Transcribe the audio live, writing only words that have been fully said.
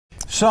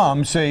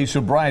Some say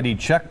sobriety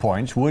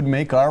checkpoints would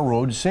make our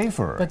roads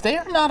safer. But they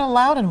are not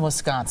allowed in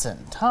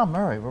Wisconsin. Tom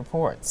Murray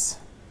reports.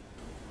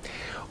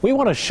 We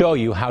want to show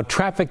you how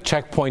traffic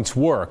checkpoints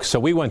work, so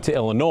we went to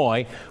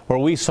Illinois, where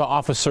we saw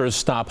officers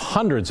stop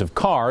hundreds of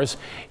cars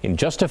in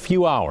just a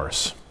few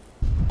hours.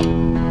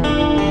 Sergeant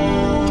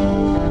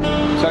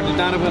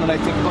Donovan and I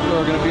think Butler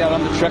are going to be out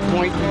on the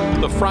checkpoint.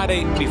 The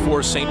Friday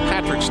before St.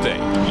 Patrick's Day,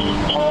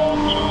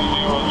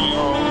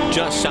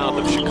 just south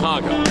of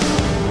Chicago.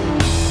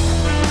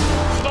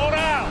 Slow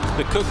down!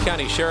 The Cook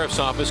County Sheriff's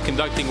Office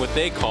conducting what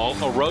they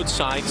call a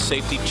roadside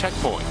safety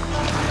checkpoint.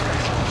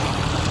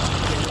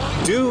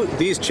 Do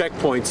these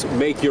checkpoints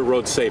make your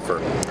road safer?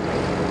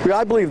 Yeah,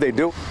 I believe they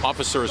do.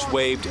 Officers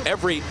waved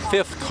every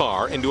fifth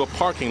car into a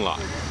parking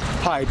lot.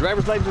 Hi,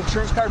 driver's license,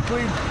 insurance card,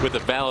 please. With a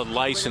valid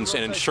license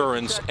and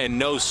insurance and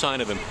no sign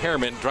of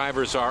impairment,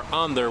 drivers are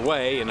on their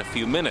way in a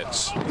few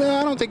minutes. No,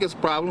 I don't think it's a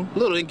problem. A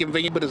little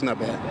inconvenient, but it's not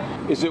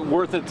bad. Is it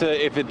worth it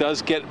if it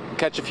does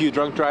catch a few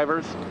drunk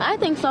drivers? I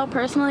think so,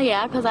 personally,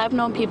 yeah, because I've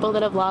known people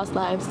that have lost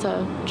lives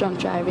to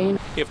drunk driving.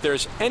 If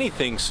there's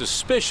anything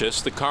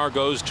suspicious, the car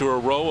goes to a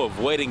row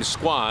of waiting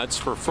squads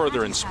for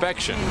further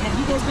inspection. Have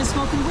you guys been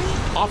smoking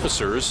weed?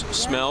 Officers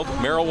smelled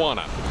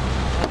marijuana.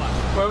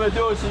 What I'm going to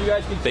do is so you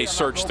guys can... They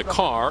searched the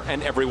car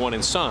and everyone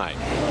inside.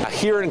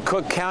 Here in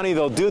Cook County,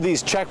 they'll do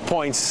these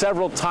checkpoints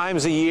several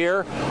times a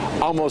year,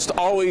 almost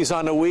always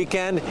on the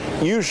weekend,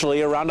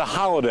 usually around a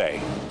holiday.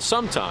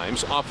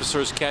 Sometimes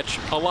officers catch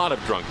a lot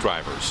of drunk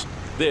drivers.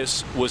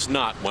 This was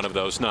not one of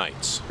those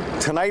nights.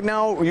 Tonight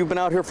now, you've been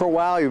out here for a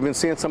while. You've been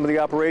seeing some of the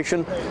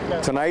operation.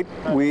 Tonight,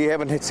 we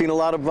haven't seen a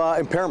lot of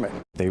impairment.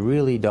 They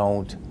really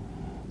don't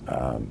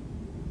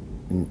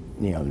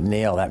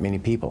nail that many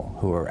people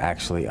who are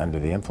actually under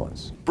the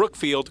influence.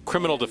 Brookfield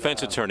criminal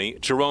defense attorney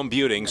Jerome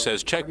Buting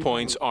says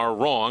checkpoints are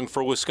wrong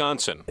for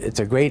Wisconsin. It's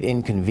a great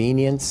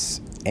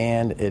inconvenience,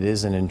 and it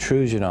is an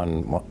intrusion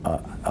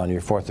on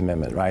your Fourth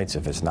Amendment rights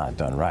if it's not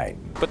done right.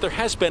 But there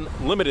has been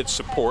limited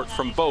support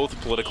from both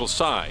political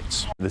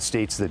sides. The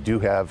states that do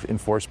have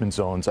enforcement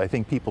zones, I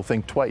think people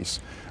think twice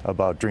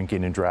about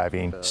drinking and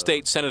driving.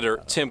 State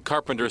Senator Tim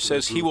Carpenter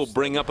says he will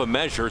bring up a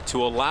measure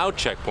to allow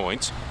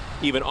checkpoints,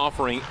 even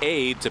offering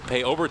aid to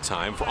pay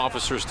overtime for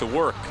officers to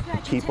work.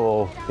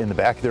 People in the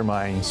back of their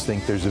minds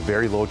think there's a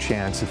very low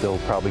chance that they'll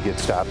probably get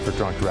stopped for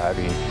drunk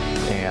driving,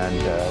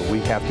 and we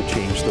have to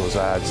change those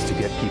odds to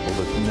get people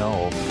to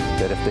know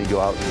that if they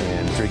go out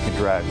and drink and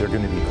drive, they're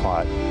going to be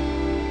caught.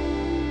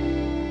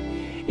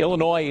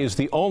 Illinois is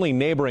the only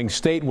neighboring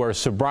state where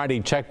sobriety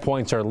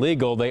checkpoints are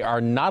legal. They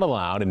are not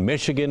allowed in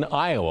Michigan,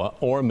 Iowa,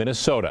 or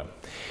Minnesota.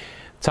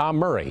 Tom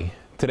Murray,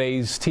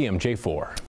 today's TMJ4.